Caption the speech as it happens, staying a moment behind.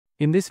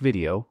In this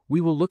video, we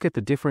will look at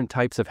the different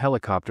types of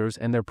helicopters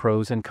and their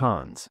pros and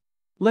cons.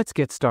 Let's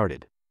get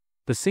started.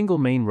 The single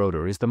main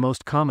rotor is the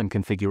most common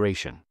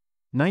configuration.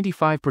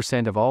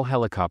 95% of all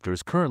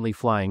helicopters currently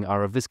flying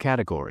are of this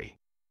category.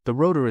 The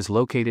rotor is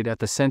located at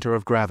the center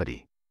of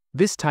gravity.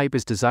 This type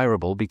is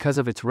desirable because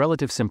of its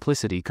relative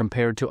simplicity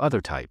compared to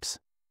other types.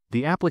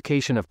 The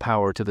application of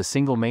power to the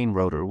single main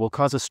rotor will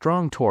cause a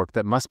strong torque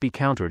that must be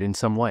countered in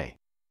some way.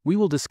 We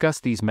will discuss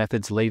these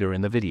methods later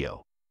in the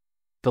video.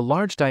 The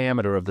large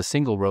diameter of the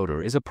single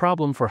rotor is a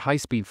problem for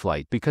high-speed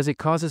flight because it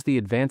causes the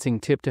advancing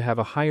tip to have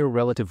a higher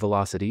relative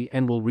velocity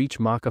and will reach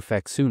Mach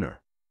effect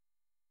sooner.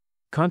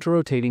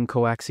 Contra-rotating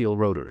coaxial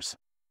rotors.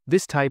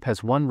 This type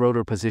has one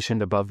rotor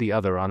positioned above the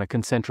other on a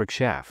concentric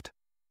shaft.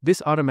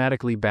 This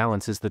automatically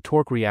balances the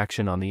torque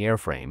reaction on the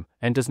airframe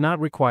and does not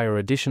require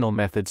additional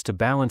methods to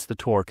balance the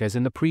torque as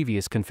in the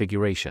previous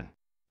configuration.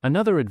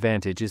 Another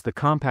advantage is the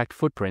compact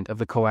footprint of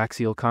the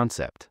coaxial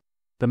concept.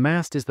 The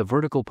mast is the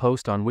vertical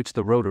post on which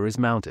the rotor is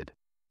mounted.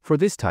 For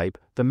this type,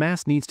 the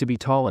mast needs to be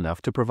tall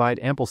enough to provide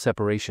ample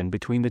separation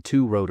between the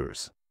two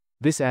rotors.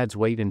 This adds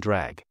weight and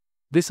drag.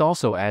 This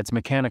also adds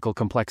mechanical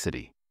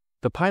complexity.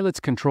 The pilot's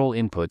control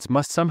inputs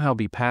must somehow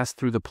be passed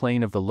through the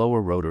plane of the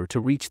lower rotor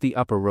to reach the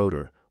upper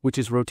rotor, which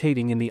is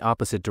rotating in the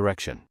opposite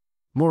direction.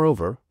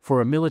 Moreover,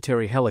 for a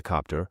military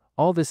helicopter,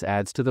 all this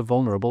adds to the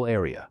vulnerable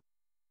area.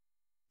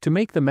 To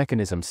make the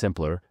mechanism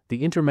simpler,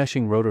 the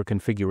intermeshing rotor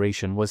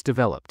configuration was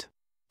developed.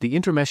 The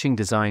intermeshing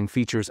design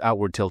features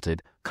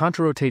outward-tilted,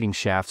 contra-rotating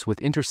shafts with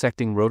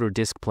intersecting rotor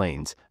disc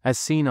planes, as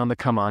seen on the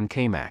Come-On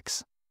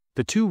K-Max.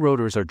 The two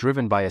rotors are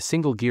driven by a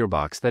single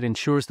gearbox that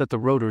ensures that the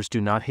rotors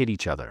do not hit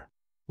each other.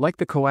 Like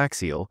the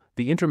coaxial,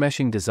 the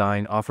intermeshing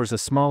design offers a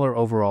smaller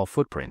overall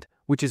footprint,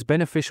 which is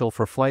beneficial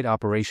for flight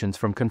operations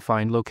from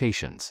confined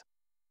locations.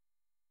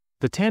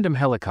 The tandem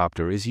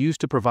helicopter is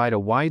used to provide a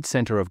wide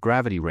center of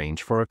gravity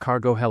range for a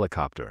cargo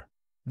helicopter.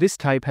 This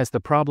type has the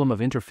problem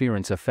of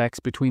interference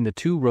effects between the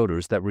two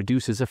rotors that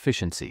reduces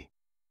efficiency.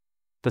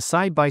 The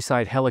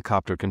side-by-side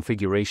helicopter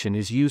configuration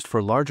is used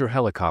for larger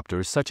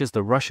helicopters such as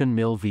the Russian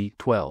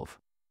Mil-V-12.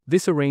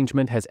 This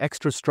arrangement has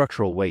extra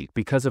structural weight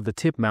because of the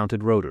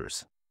tip-mounted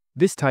rotors.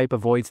 This type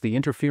avoids the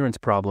interference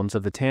problems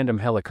of the tandem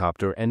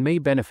helicopter and may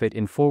benefit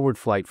in forward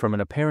flight from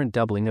an apparent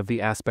doubling of the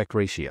aspect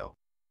ratio.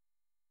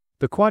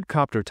 The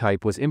quadcopter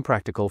type was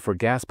impractical for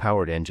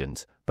gas-powered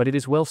engines, but it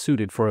is well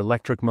suited for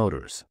electric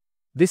motors.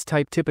 This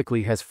type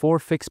typically has 4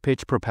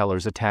 fixed-pitch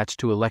propellers attached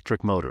to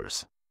electric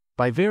motors.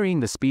 By varying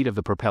the speed of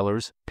the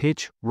propellers,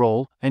 pitch,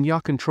 roll, and yaw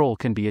control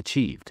can be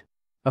achieved.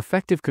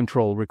 Effective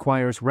control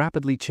requires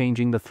rapidly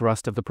changing the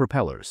thrust of the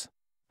propellers.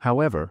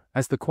 However,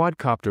 as the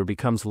quadcopter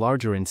becomes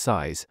larger in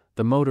size,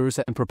 the motors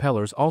and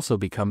propellers also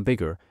become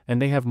bigger,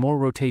 and they have more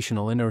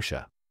rotational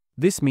inertia.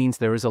 This means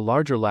there is a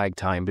larger lag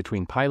time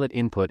between pilot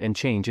input and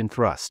change in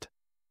thrust.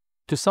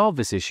 To solve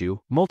this issue,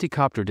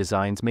 multi-copter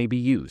designs may be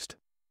used.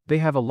 They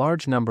have a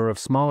large number of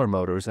smaller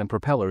motors and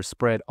propellers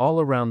spread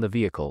all around the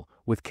vehicle,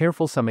 with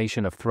careful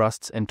summation of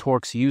thrusts and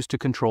torques used to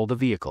control the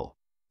vehicle.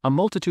 A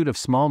multitude of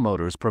small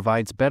motors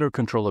provides better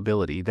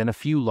controllability than a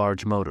few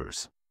large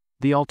motors.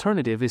 The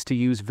alternative is to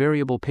use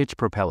variable pitch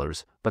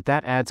propellers, but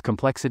that adds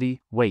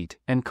complexity, weight,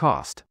 and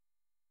cost.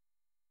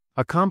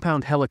 A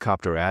compound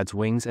helicopter adds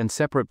wings and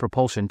separate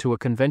propulsion to a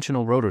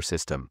conventional rotor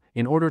system,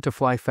 in order to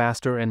fly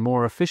faster and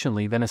more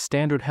efficiently than a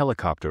standard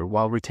helicopter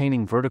while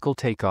retaining vertical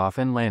takeoff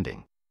and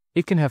landing.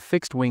 It can have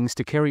fixed wings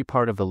to carry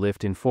part of the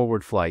lift in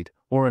forward flight,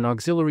 or an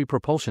auxiliary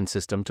propulsion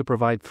system to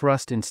provide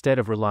thrust instead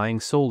of relying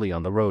solely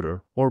on the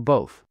rotor, or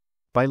both.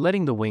 By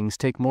letting the wings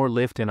take more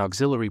lift and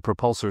auxiliary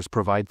propulsors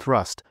provide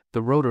thrust,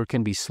 the rotor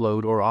can be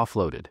slowed or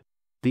offloaded.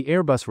 The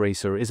Airbus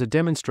Racer is a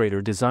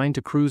demonstrator designed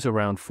to cruise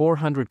around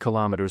 400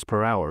 km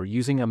per hour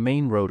using a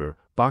main rotor,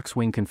 box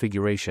wing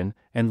configuration,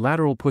 and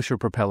lateral pusher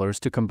propellers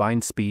to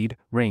combine speed,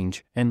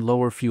 range, and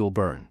lower fuel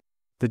burn.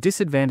 The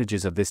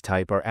disadvantages of this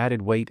type are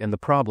added weight and the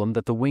problem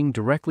that the wing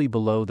directly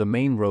below the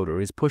main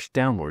rotor is pushed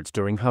downwards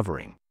during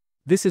hovering.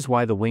 This is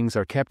why the wings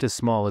are kept as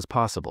small as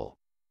possible.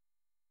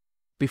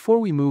 Before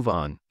we move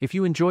on, if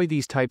you enjoy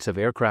these types of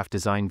aircraft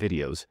design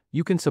videos,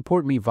 you can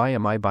support me via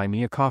my Buy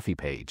Me a Coffee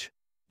page.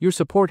 Your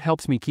support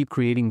helps me keep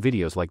creating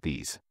videos like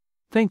these.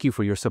 Thank you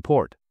for your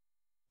support.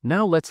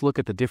 Now let's look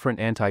at the different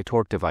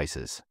anti-torque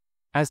devices.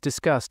 As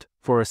discussed,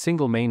 for a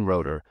single main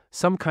rotor,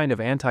 some kind of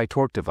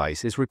anti-torque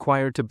device is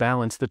required to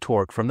balance the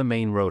torque from the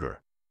main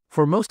rotor.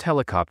 For most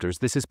helicopters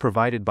this is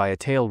provided by a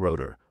tail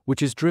rotor,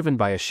 which is driven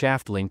by a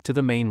shaft linked to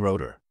the main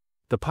rotor.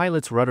 The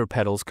pilot's rudder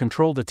pedals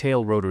control the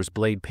tail rotor's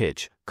blade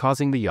pitch,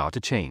 causing the yaw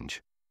to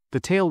change. The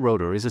tail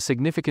rotor is a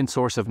significant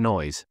source of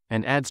noise,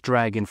 and adds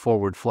drag in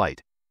forward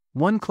flight.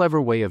 One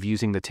clever way of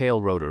using the tail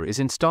rotor is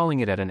installing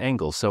it at an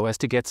angle so as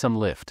to get some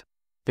lift.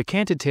 The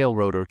canted tail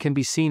rotor can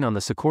be seen on the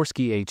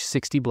Sikorsky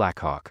H-60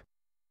 Blackhawk.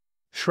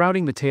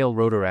 Shrouding the tail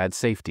rotor adds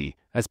safety,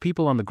 as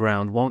people on the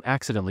ground won't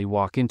accidentally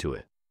walk into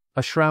it.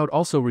 A shroud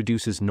also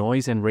reduces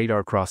noise and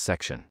radar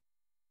cross-section.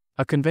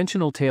 A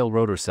conventional tail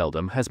rotor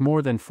seldom has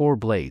more than 4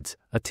 blades,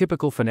 a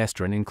typical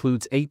Finestron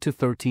includes 8 to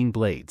 13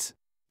 blades.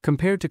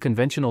 Compared to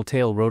conventional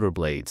tail rotor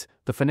blades,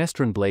 the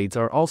fenestron blades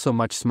are also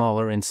much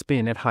smaller and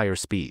spin at higher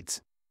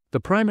speeds. The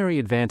primary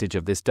advantage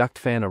of this duct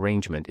fan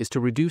arrangement is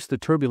to reduce the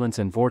turbulence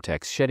and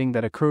vortex shedding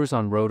that occurs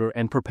on rotor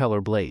and propeller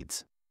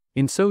blades.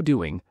 In so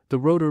doing, the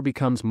rotor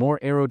becomes more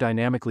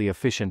aerodynamically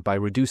efficient by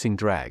reducing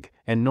drag,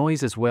 and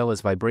noise as well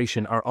as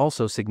vibration are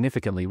also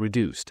significantly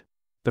reduced.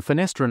 The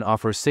fenestron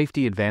offers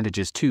safety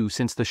advantages too,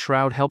 since the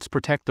shroud helps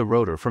protect the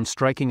rotor from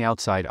striking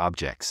outside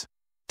objects.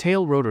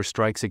 Tail rotor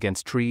strikes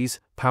against trees,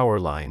 power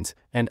lines,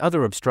 and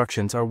other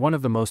obstructions are one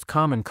of the most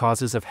common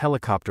causes of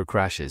helicopter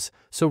crashes,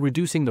 so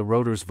reducing the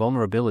rotor's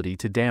vulnerability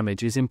to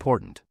damage is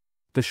important.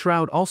 The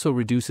shroud also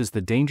reduces the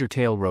danger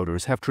tail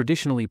rotors have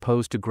traditionally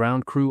posed to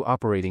ground crew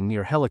operating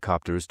near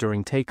helicopters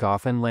during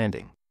takeoff and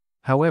landing.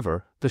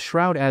 However, the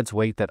shroud adds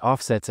weight that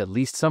offsets at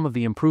least some of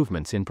the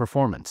improvements in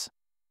performance.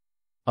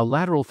 A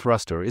lateral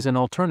thruster is an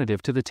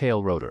alternative to the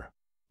tail rotor.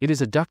 It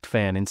is a duct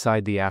fan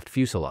inside the aft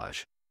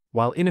fuselage.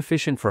 While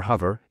inefficient for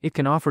hover, it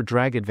can offer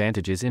drag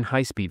advantages in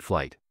high-speed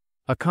flight.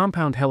 A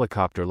compound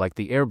helicopter like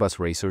the Airbus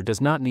Racer does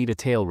not need a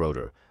tail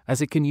rotor,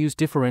 as it can use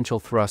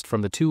differential thrust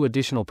from the two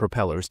additional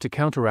propellers to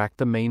counteract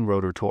the main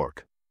rotor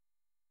torque.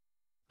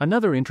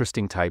 Another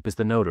interesting type is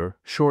the notor,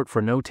 short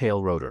for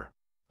no-tail rotor.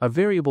 A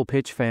variable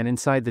pitch fan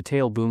inside the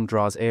tail boom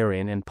draws air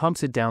in and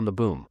pumps it down the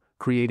boom,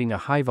 creating a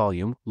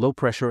high-volume,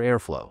 low-pressure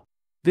airflow.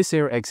 This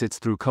air exits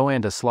through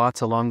coanda slots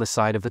along the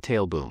side of the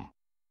tail boom.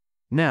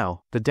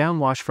 Now, the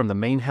downwash from the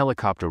main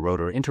helicopter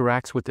rotor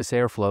interacts with this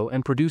airflow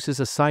and produces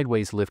a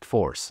sideways lift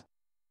force.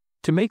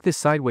 To make this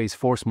sideways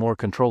force more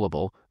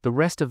controllable, the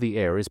rest of the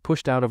air is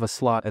pushed out of a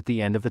slot at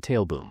the end of the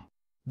tail boom.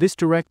 This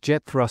direct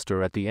jet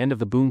thruster at the end of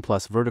the boom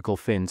plus vertical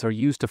fins are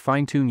used to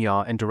fine-tune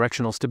yaw and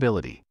directional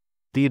stability.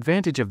 The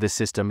advantage of this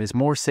system is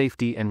more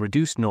safety and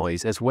reduced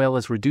noise as well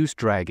as reduced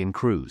drag in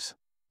cruise.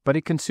 But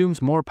it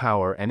consumes more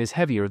power and is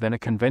heavier than a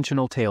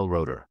conventional tail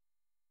rotor.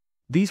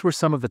 These were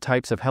some of the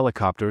types of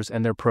helicopters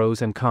and their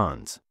pros and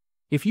cons.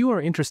 If you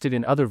are interested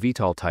in other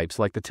VTOL types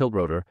like the tilt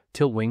rotor,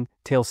 tilt wing,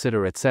 tail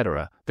sitter,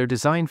 etc., their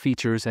design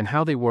features and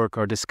how they work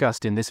are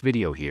discussed in this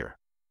video here.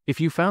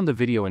 If you found the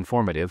video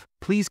informative,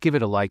 please give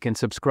it a like and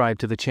subscribe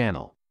to the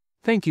channel.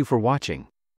 Thank you for watching.